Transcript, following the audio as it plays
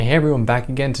Hey everyone, back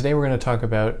again. Today we're going to talk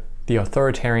about the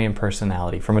authoritarian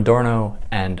personality from Adorno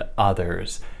and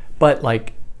others. But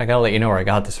I gotta let you know where I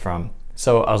got this from.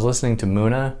 So I was listening to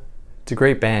Muna. It's a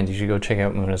great band. You should go check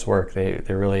out Muna's work. They're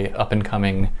really up and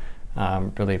coming,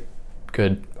 really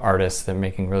good artists. They're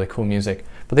making really cool music.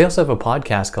 But they also have a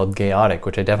podcast called Chaotic,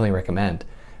 which I definitely recommend.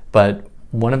 But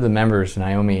one of the members,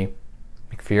 Naomi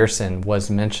McPherson, was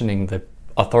mentioning the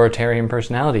authoritarian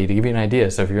personality to give you an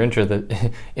idea. So if you're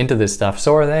into this stuff,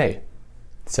 so are they.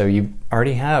 So you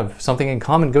already have something in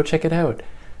common. Go check it out.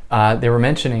 They were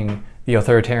mentioning the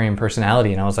authoritarian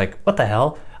personality, and I was like, what the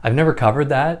hell? I've never covered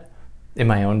that in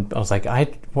my own. I was like,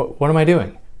 what am I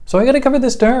doing? So I got to cover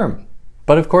this term.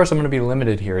 But of course, I'm going to be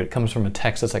limited here. It comes from a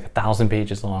text that's like 1,000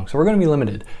 pages long. So we're going to be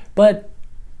limited. But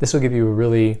this will give you a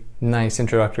really nice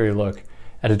introductory look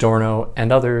at Adorno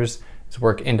and others'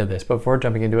 work into this. But before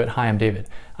jumping into it, hi, I'm David.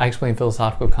 I explain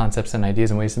philosophical concepts and ideas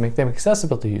and ways to make them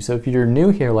accessible to you. So if you're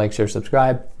new here, like, share,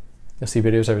 subscribe. You'll see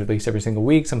videos I release every single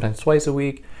week, sometimes twice a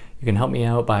week. You can help me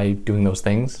out by doing those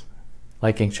things,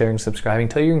 liking, sharing, subscribing.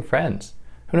 Tell your friends.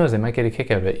 Who knows, they might get a kick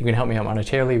out of it. You can help me out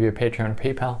monetarily via Patreon or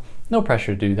PayPal. No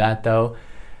pressure to do that, though.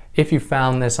 If you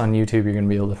found this on YouTube, you're going to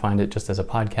be able to find it just as a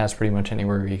podcast pretty much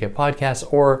anywhere where you get podcasts.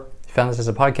 Or if you found this as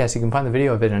a podcast, you can find the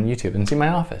video of it on YouTube and see my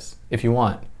office if you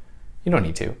want. You don't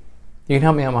need to. You can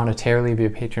help me out monetarily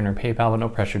via Patreon or PayPal, but no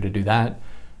pressure to do that.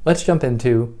 Let's jump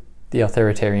into the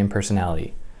authoritarian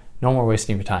personality. No more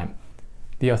wasting your time.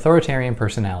 The authoritarian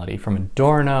personality from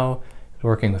Adorno,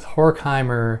 working with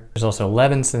Horkheimer. There's also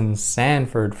Levinson,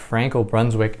 Sanford, Frankel,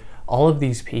 Brunswick. All of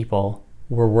these people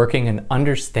were working and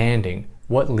understanding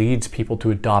what leads people to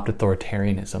adopt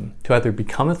authoritarianism, to either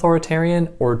become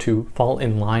authoritarian or to fall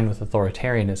in line with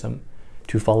authoritarianism,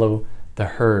 to follow the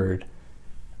herd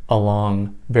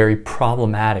along very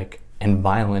problematic and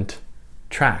violent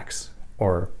tracks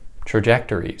or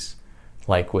trajectories,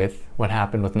 like with what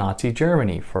happened with Nazi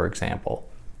Germany, for example.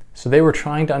 So they were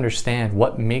trying to understand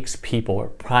what makes people or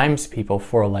primes people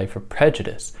for a life of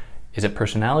prejudice. Is it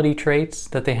personality traits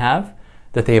that they have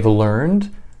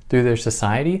learned through their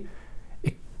society?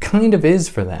 It kind of is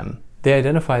for them. They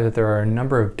identify that there are a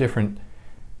number of different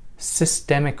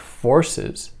systemic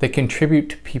forces that contribute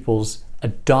to people's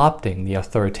adopting the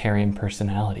authoritarian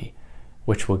personality,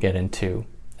 which we'll get into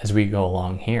as we go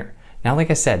along here. Now, like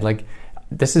I said,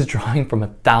 this is drawing from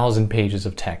 1,000 pages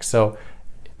of text, so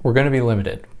we're going to be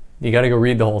limited. You got to go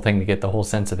read the whole thing to get the whole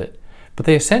sense of it. But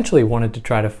they essentially wanted to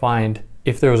try to find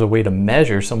if there was a way to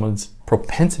measure someone's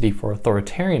propensity for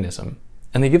authoritarianism.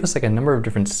 And they give us a number of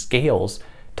different scales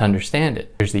to understand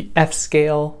it. There's the F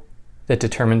scale that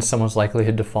determines someone's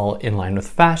likelihood to fall in line with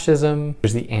fascism.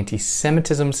 There's the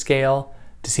anti-Semitism scale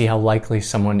to see how likely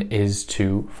someone is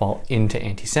to fall into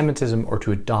anti-Semitism or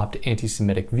to adopt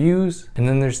anti-Semitic views. And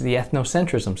then there's the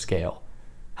ethnocentrism scale.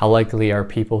 How likely are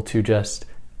people to just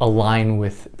align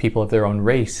with people of their own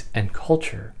race and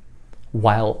culture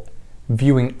while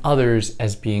viewing others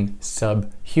as being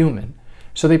subhuman.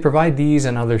 So they provide these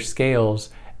and other scales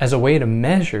as a way to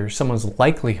measure someone's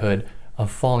likelihood of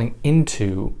falling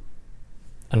into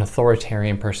an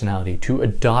authoritarian personality, to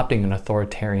adopting an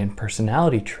authoritarian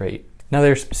personality trait. Now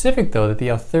they're specific, though, that the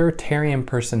authoritarian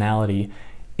personality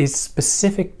is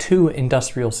specific to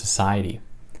industrial society.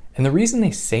 And the reason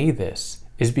they say this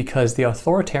is because the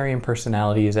authoritarian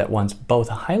personality is at once both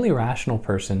a highly rational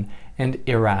person and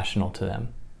irrational to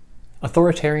them.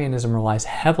 Authoritarianism relies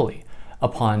heavily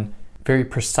upon very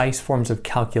precise forms of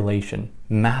calculation,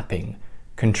 mapping,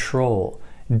 control,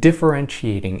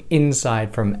 differentiating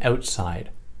inside from outside.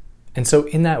 And so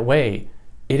in that way,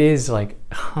 it is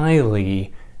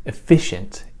highly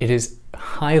efficient. It is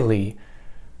highly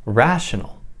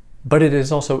rational, but it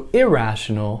is also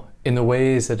irrational in the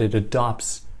ways that it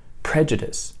adopts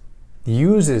prejudice,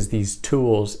 uses these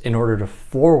tools in order to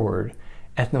forward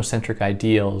ethnocentric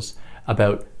ideals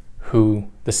about who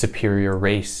the superior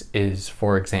race is,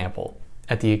 for example,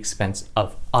 at the expense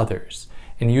of others,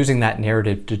 and using that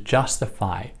narrative to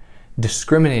justify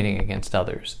discriminating against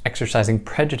others, exercising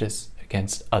prejudice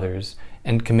against others,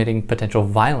 and committing potential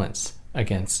violence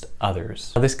against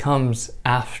others. Now, this comes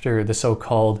after the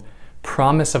so-called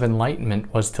promise of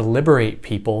enlightenment was to liberate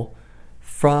people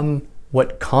from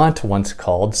what Kant once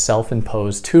called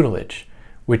self-imposed tutelage,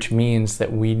 which means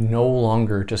that we no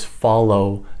longer just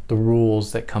follow the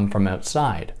rules that come from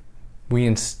outside. We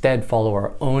instead follow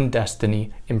our own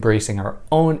destiny, embracing our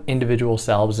own individual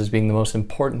selves as being the most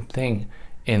important thing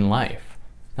in life.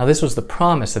 Now, this was the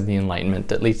promise of the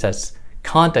Enlightenment, at least as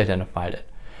Kant identified it.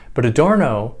 But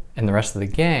Adorno and the rest of the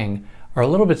gang are a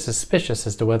little bit suspicious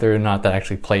as to whether or not that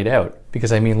actually played out.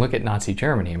 Because, look at Nazi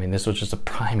Germany. This was just a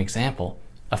prime example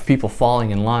of people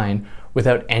falling in line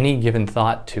without any given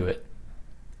thought to it,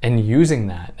 and using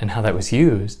that and how that was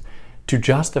used to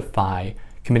justify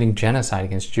committing genocide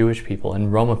against Jewish people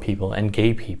and Roma people and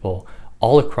gay people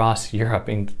all across Europe,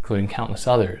 including countless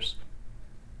others.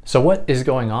 So what is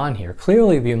going on here?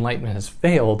 Clearly the Enlightenment has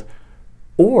failed,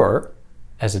 or,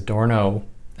 as Adorno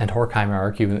and Horkheimer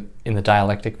argue in the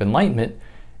dialectic of enlightenment,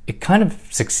 it kind of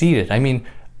succeeded. I mean,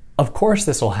 of course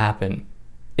this will happen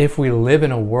if we live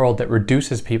in a world that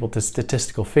reduces people to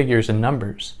statistical figures and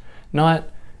numbers, not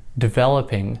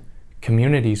developing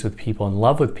communities with people and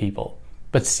love with people,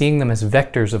 but seeing them as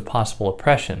vectors of possible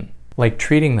oppression, like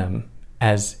treating them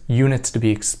as units to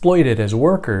be exploited as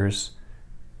workers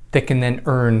that can then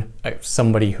earn,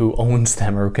 somebody who owns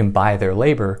them or who can buy their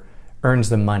labor earns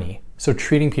them money. So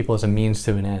treating people as a means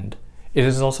to an end. It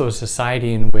is also a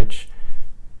society in which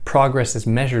progress is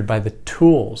measured by the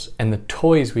tools and the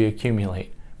toys we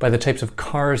accumulate, by the types of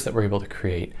cars that we're able to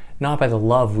create, not by the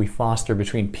love we foster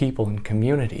between people and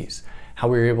communities, how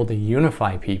we're able to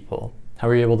unify people, how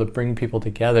we're able to bring people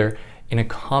together in a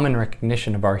common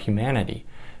recognition of our humanity.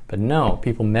 But no,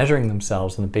 people measuring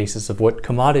themselves on the basis of what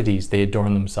commodities they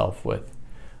adorn themselves with,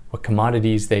 what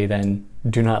commodities they then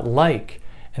do not like,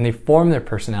 and they form their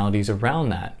personalities around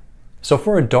that. So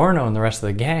for Adorno and the rest of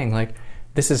the gang, like,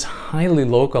 this is highly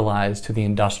localized to the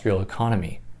industrial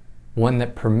economy, one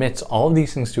that permits all of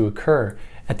these things to occur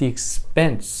at the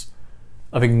expense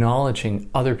of acknowledging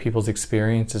other people's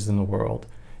experiences in the world,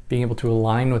 being able to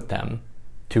align with them,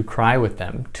 to cry with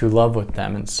them, to love with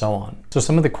them, and so on. So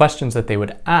some of the questions that they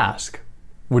would ask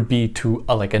would be to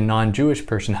a non-Jewish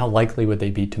person, how likely would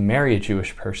they be to marry a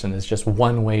Jewish person, is just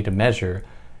one way to measure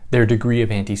their degree of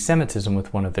anti-Semitism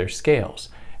with one of their scales.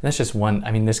 And that's just one.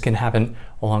 I mean, this can happen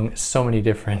along so many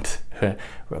different,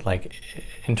 like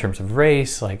in terms of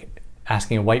race, like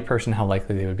asking a white person how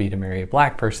likely they would be to marry a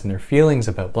black person, their feelings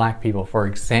about black people, for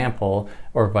example,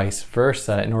 or vice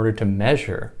versa, in order to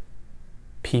measure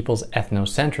people's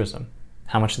ethnocentrism.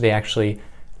 How much do they actually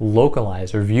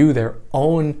localize or view their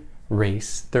own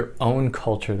race, their own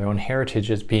culture, their own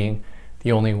heritage as being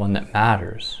the only one that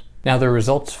matters? Now, the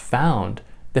results found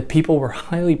that people were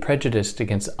highly prejudiced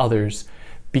against others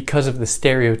because of the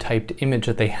stereotyped image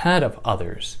that they had of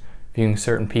others, viewing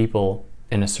certain people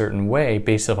in a certain way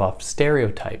based off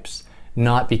stereotypes,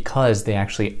 not because they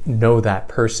actually know that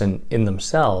person in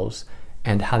themselves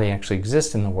and how they actually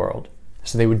exist in the world.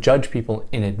 So they would judge people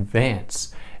in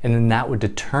advance, and then that would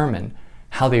determine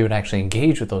how they would actually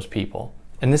engage with those people.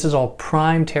 And this is all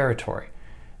prime territory,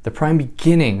 the prime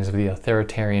beginnings of the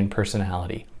authoritarian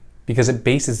personality, because it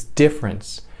bases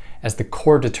difference as the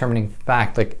core determining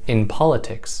fact, like in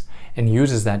politics, and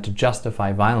uses that to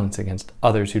justify violence against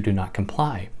others who do not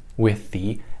comply with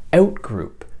the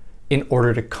out-group in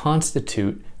order to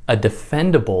constitute a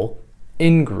defendable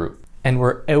in-group. And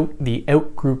where the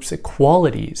out-group's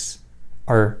qualities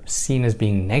are seen as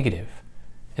being negative,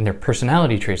 and their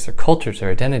personality traits, their cultures, their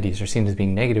identities are seen as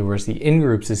being negative, whereas the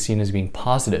in-groups is seen as being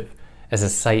positive, as a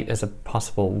site, as a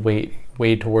possible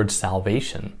way towards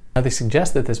salvation. Now, they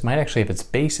suggest that this might actually have its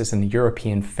basis in the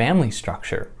European family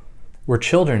structure, where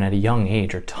children at a young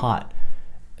age are taught,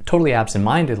 totally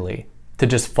absent-mindedly, to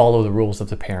just follow the rules of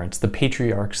the parents, the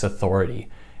patriarch's authority,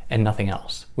 and nothing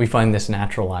else. We find this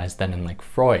naturalized then in like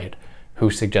Freud,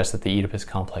 who suggests that the Oedipus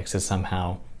complex is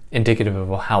somehow indicative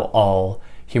of how all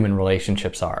human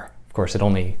relationships are. Of course, it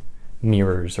only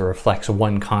mirrors or reflects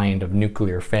one kind of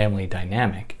nuclear family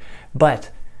dynamic.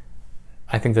 But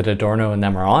I think that Adorno and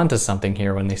them are onto something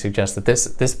here when they suggest that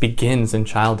this begins in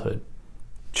childhood.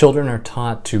 Children are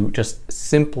taught to just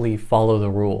simply follow the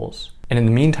rules. And in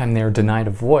the meantime, they are denied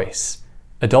a voice.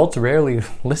 Adults rarely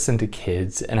listen to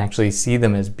kids and actually see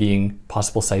them as being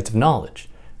possible sites of knowledge.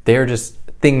 They are just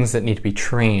things that need to be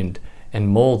trained and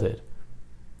molded.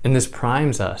 And this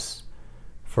primes us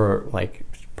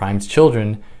primes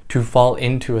children to fall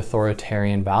into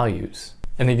authoritarian values.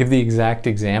 And they give the exact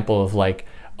example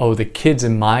of the kids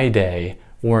in my day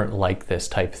weren't like this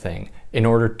type thing, in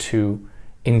order to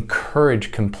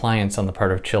encourage compliance on the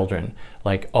part of children.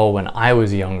 When I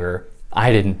was younger,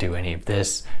 I didn't do any of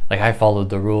this. I followed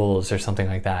the rules or something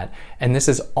like that. And this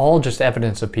is all just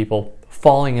evidence of people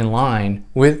falling in line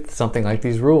with something like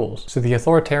these rules. So the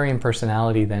authoritarian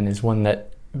personality then is one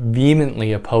that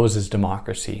vehemently opposes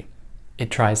democracy.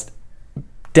 It tries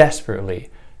desperately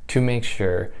to make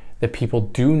sure that people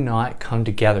do not come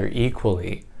together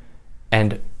equally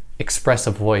and express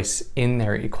a voice in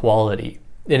their equality.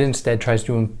 It instead tries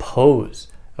to impose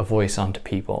a voice onto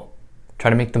people, try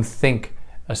to make them think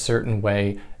a certain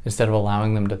way instead of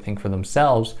allowing them to think for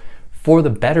themselves for the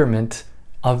betterment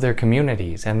of their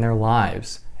communities and their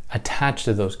lives, attached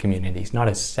to those communities, not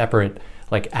as separate,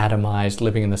 like atomized,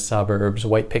 living in the suburbs,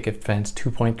 white picket fence,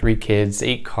 2.3 kids,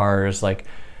 8 cars, like,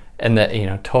 and that, you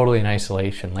know, totally in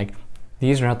isolation. Like,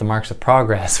 these are not the marks of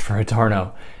progress for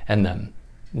Adorno and them.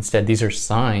 Instead, these are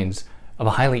signs of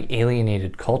a highly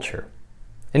alienated culture.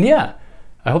 And yeah,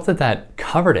 I hope that that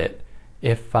covered it.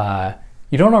 If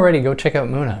you don't already, go check out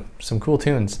Muna, some cool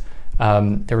tunes.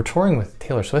 They were touring with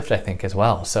Taylor Swift, I think, as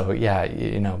well. So yeah,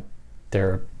 you know,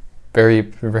 they're very,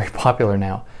 very popular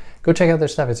now. Go check out their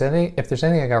stuff. If there's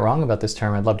anything I got wrong about this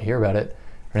term, I'd love to hear about it.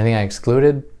 Or anything I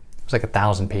excluded, it was like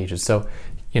 1,000 pages. So,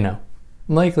 you know,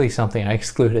 likely something I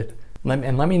excluded.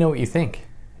 And let me know what you think.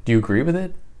 Do you agree with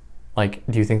it? Like,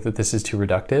 do you think that this is too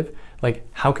reductive? Like,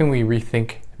 how can we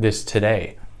rethink this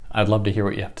today? I'd love to hear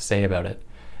what you have to say about it.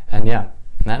 And yeah,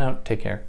 on that note, take care.